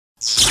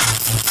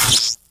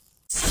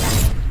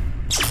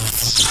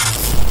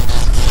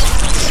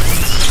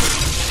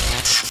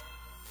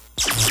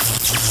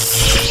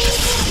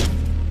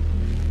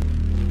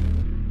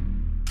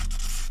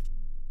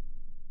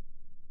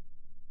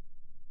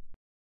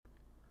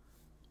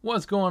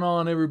What's going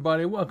on,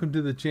 everybody? Welcome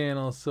to the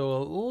channel. So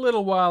a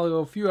little while ago,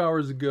 a few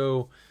hours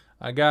ago,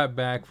 I got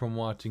back from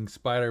watching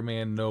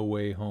Spider-Man No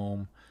Way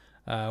Home.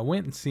 I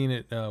went and seen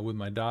it with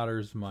my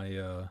daughters.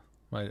 My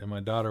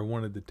daughter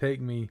wanted to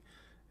take me,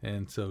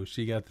 and so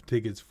she got the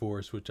tickets for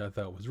us, which I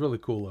thought was really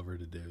cool of her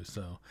to do.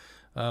 So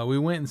we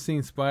went and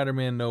seen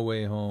Spider-Man No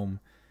Way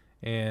Home,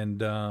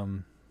 and I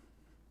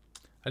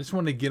just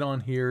wanted to get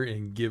on here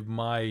and give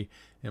my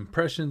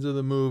impressions of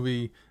the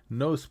movie.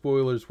 No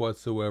spoilers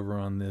whatsoever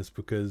on this,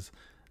 because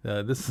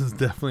this is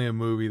definitely a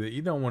movie that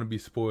you don't want to be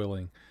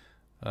spoiling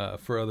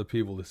for other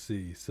people to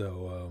see.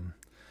 So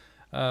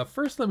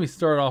first, let me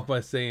start off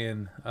by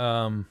saying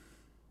I've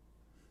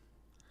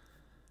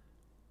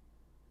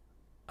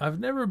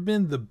never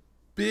been the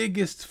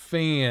biggest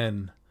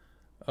fan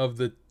of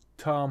the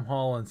Tom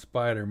Holland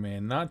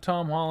Spider-Man. Not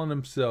Tom Holland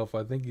himself.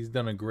 I think he's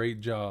done a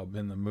great job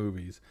in the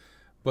movies.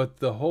 But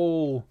the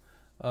whole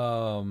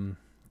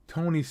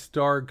Tony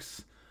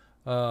Stark's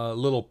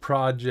little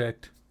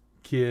project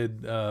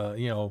kid,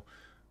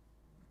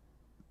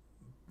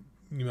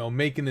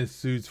 making his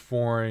suits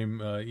for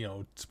him,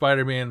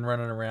 Spider-Man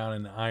running around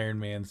in Iron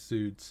Man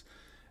suits.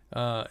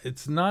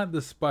 It's not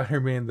the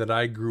Spider-Man that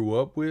I grew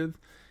up with.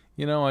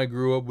 I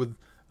grew up with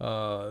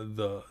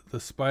the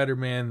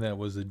Spider-Man that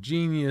was a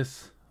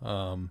genius,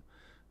 who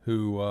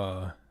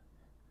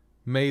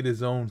made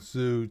his own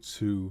suits,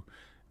 who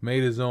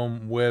made his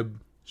own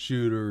web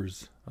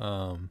shooters.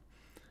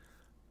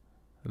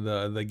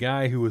 The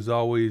guy who was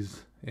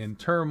always in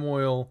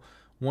turmoil,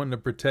 wanting to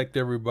protect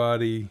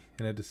everybody,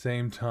 and at the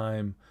same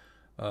time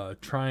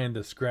trying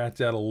to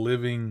scratch out a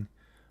living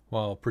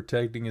while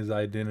protecting his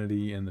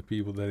identity and the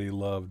people that he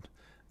loved.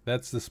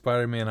 That's the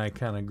Spider-Man I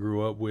kind of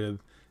grew up with,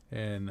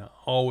 and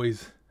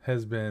always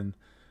has been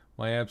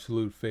my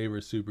absolute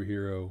favorite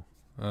superhero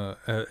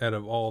out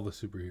of all the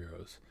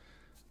superheroes.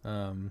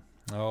 I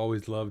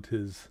always loved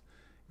his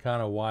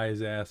kind of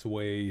wise ass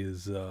way.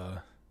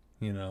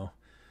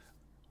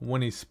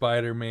 When he's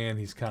Spider-Man,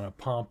 he's kind of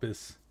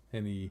pompous,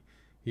 and he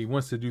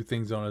wants to do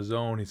things on his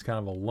own. He's kind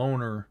of a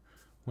loner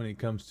when it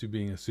comes to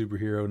being a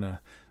superhero. Now,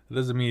 that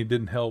doesn't mean he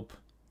didn't help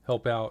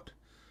out.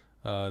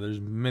 There's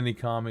many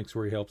comics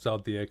where he helps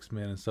out the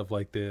X-Men and stuff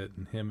like that,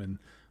 and him and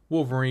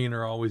Wolverine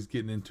are always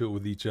getting into it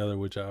with each other,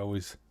 which I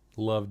always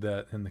loved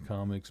that in the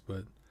comics.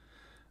 But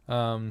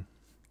I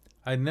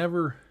don't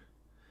know,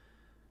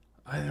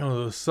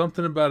 there was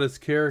something about his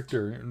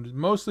character,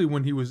 mostly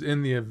when he was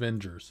in the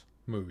Avengers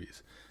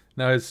movies.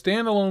 Now, his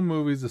standalone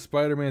movies, the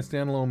Spider-Man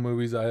standalone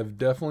movies, I have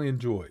definitely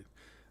enjoyed.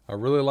 I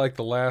really liked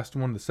the last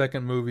one, the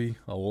second movie,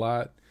 a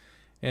lot.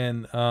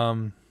 And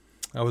I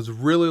was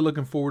really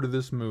looking forward to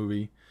this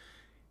movie.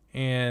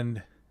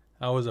 And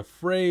I was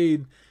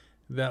afraid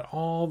that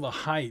all the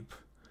hype,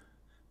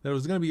 that it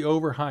was going to be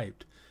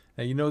overhyped.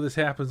 And this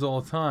happens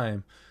all the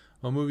time.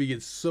 A movie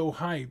gets so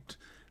hyped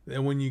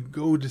that when you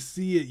go to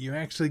see it, you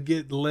actually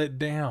get let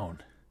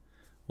down.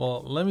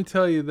 Well, let me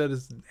tell you, that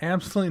is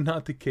absolutely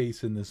not the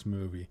case in this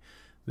movie.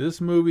 This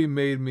movie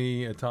made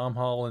me a Tom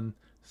Holland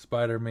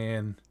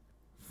Spider-Man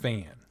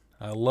fan.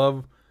 I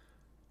love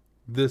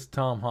this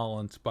Tom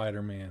Holland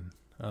Spider-Man.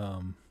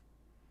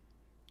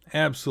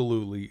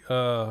 Absolutely.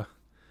 The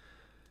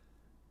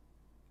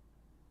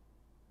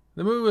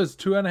movie was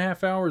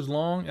 2.5 hours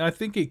long. I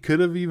think it could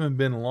have even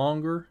been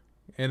longer,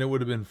 and it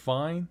would have been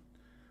fine.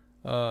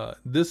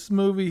 This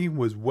movie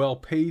was well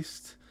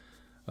paced.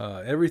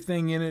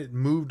 Everything in it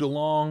moved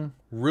along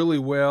really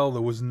well.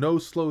 There was no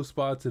slow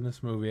spots in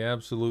this movie.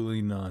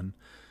 Absolutely none.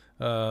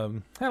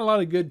 Had a lot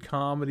of good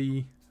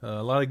comedy.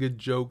 A lot of good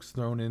jokes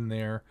thrown in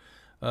there.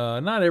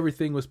 Not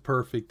everything was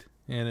perfect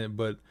in it,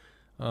 but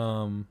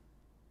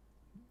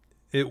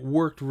it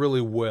worked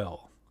really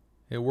well.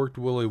 It worked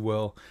really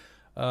well.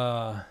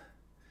 It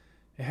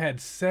had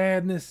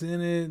sadness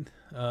in it,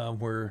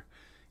 where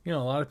a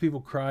lot of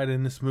people cried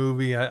in this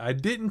movie. I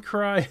didn't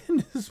cry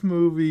in this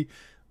movie,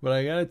 but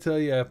I gotta tell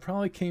you, I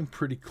probably came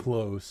pretty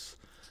close.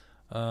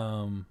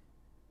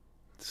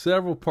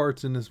 Several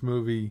parts in this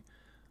movie,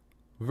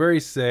 very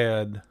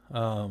sad.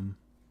 Yeah,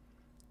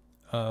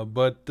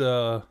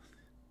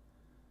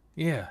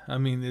 I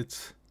mean,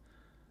 it's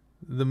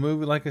the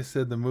movie. Like I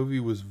said, the movie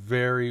was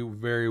very,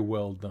 very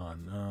well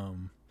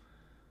done.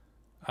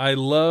 I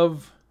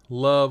love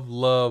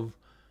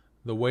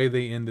the way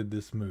they ended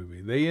this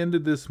movie. They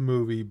ended this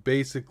movie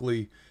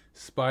basically.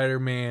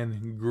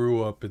 Spider-Man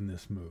grew up in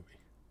this movie.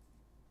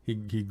 He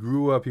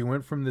grew up. He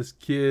went from this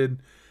kid,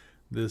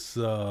 this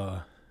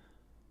high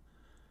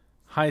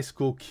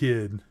school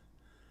kid,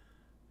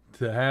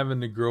 to having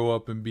to grow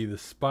up and be the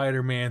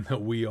Spider-Man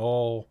that we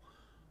all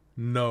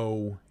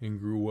know and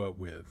grew up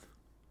with,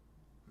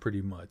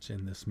 pretty much,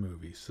 in this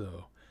movie.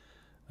 So,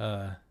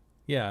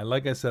 yeah,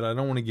 like I said, I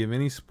don't want to give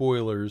any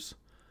spoilers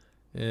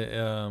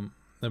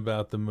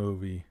about the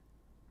movie,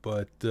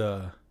 but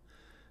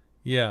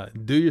yeah,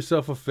 do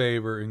yourself a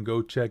favor and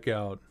go check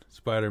out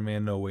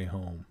Spider-Man No Way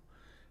Home.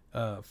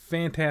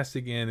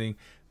 Fantastic ending.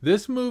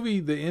 This movie,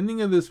 the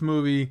ending of this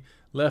movie,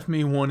 left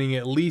me wanting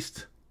at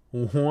least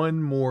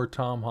one more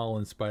Tom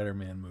Holland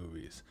Spider-Man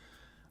movies.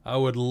 I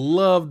would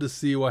love to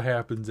see what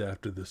happens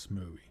after this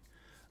movie.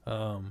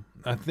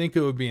 I think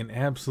it would be an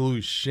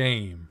absolute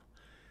shame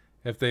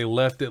if they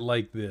left it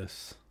like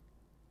this.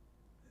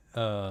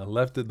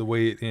 Left it the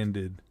way it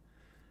ended.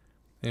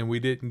 And we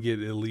didn't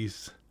get at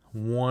least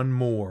one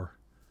more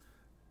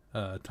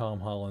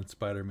Tom Holland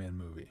Spider-Man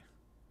movie.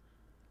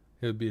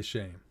 It would be a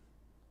shame.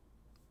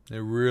 It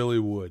really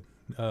would.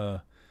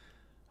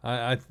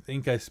 I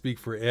think I speak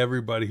for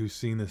everybody who's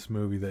seen this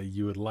movie that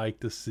you would like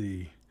to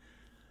see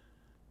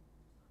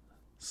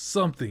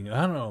something.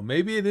 I don't know.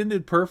 Maybe it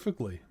ended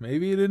perfectly.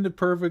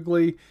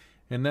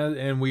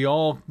 And we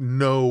all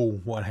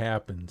know what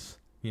happens,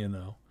 you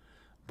know.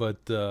 But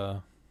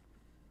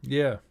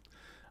yeah,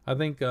 I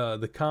think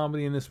the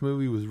comedy in this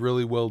movie was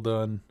really well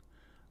done.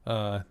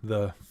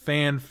 The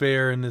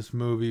fanfare in this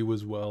movie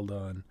was well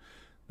done.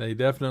 They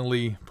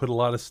definitely put a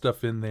lot of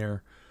stuff in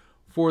there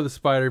for the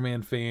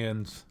Spider-Man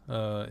fans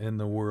in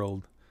the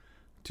world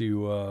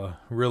to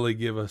really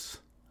give us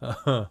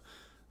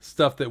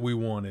stuff that we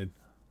wanted.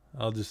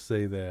 I'll just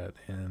say that.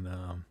 And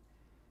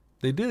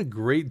they did a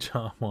great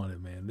job on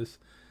it, man.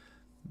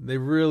 They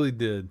really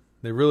did.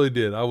 They really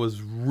did. I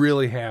was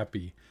really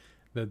happy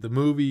that the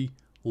movie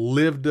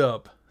lived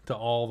up to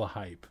all the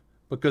hype.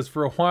 Because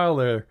for a while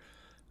there,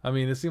 I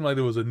mean, it seemed like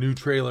there was a new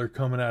trailer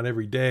coming out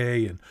every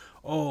day, and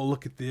oh,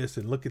 look at this,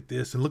 and look at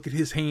this, and look at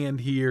his hand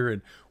here,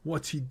 and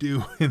what's he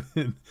doing?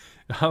 And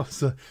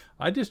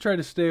I just tried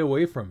to stay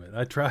away from it.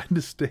 I tried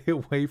to stay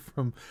away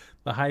from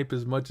the hype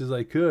as much as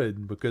I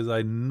could, because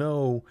I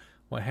know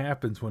what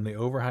happens when they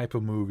overhype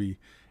a movie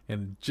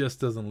and it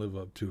just doesn't live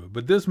up to it.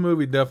 But this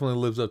movie definitely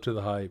lives up to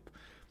the hype.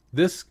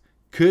 This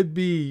could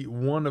be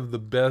one of the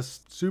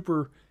best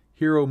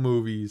superhero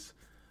movies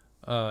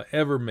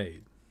ever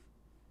made.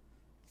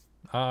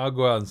 I'll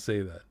go out and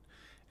say that.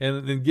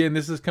 And again,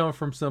 this is coming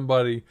from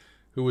somebody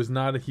who was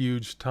not a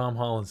huge Tom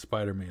Holland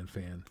Spider-Man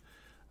fan,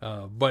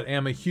 but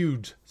am a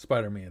huge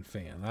Spider-Man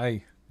fan.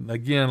 I've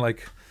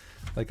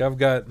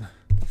got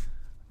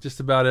just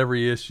about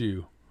every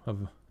issue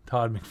of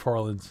Todd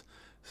McFarlane's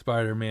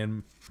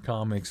Spider-Man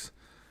comics.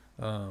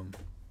 I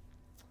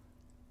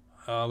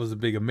was a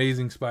big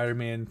Amazing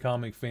Spider-Man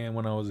comic fan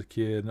when I was a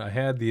kid. I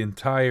had the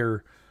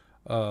entire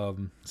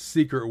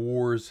Secret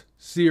Wars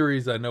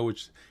series. I know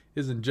which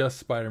isn't just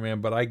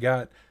Spider-Man, but I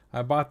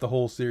bought the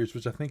whole series,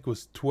 which I think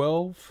was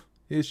 12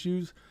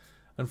 issues.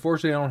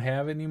 Unfortunately, I don't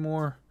have it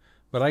anymore,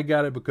 but I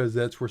got it because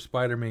that's where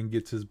Spider-Man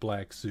gets his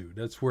black suit.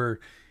 That's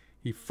where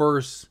he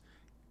first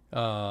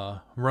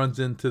runs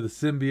into the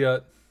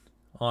symbiote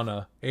on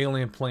a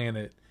alien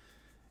planet,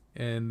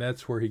 and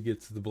that's where he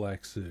gets the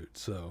black suit.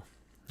 So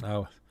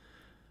now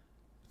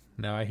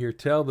I hear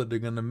tell that they're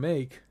going to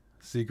make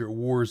Secret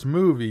Wars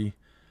movie,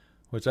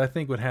 which I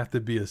think would have to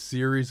be a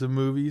series of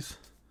movies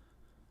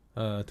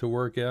to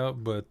work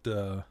out.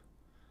 But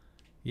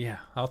yeah,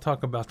 I'll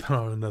talk about that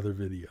on another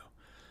video.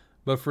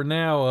 But for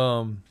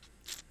now,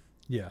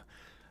 yeah,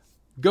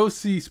 go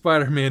see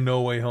Spider-Man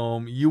No Way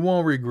Home. You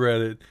won't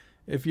regret it.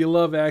 If you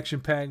love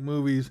action-packed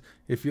movies,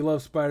 if you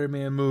love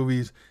Spider-Man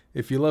movies,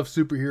 if you love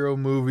superhero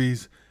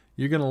movies,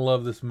 you're going to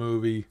love this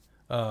movie.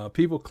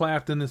 People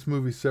clapped in this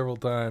movie several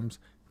times.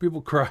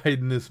 People cried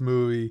in this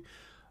movie.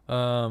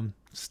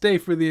 Stay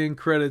for the end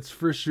credits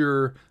for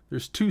sure.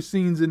 There's 2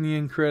 scenes in the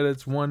end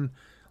credits. One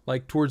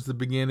like towards the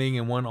beginning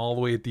and one all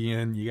the way at the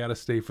end. You got to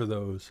stay for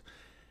those.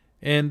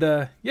 And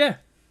yeah,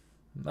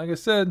 like I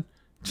said,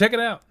 check it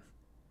out.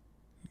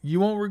 You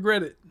won't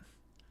regret it.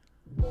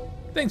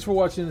 Thanks for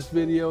watching this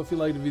video. If you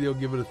liked the video,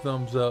 give it a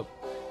thumbs up.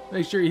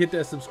 Make sure you hit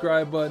that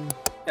subscribe button.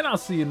 And I'll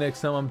see you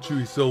next time. I'm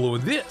Chewy Solo,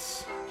 and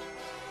this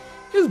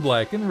is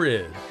Black and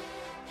Red.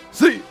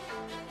 See you.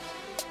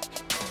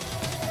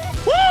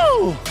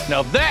 Woo!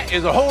 Now that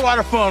is a whole lot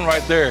of fun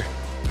right there.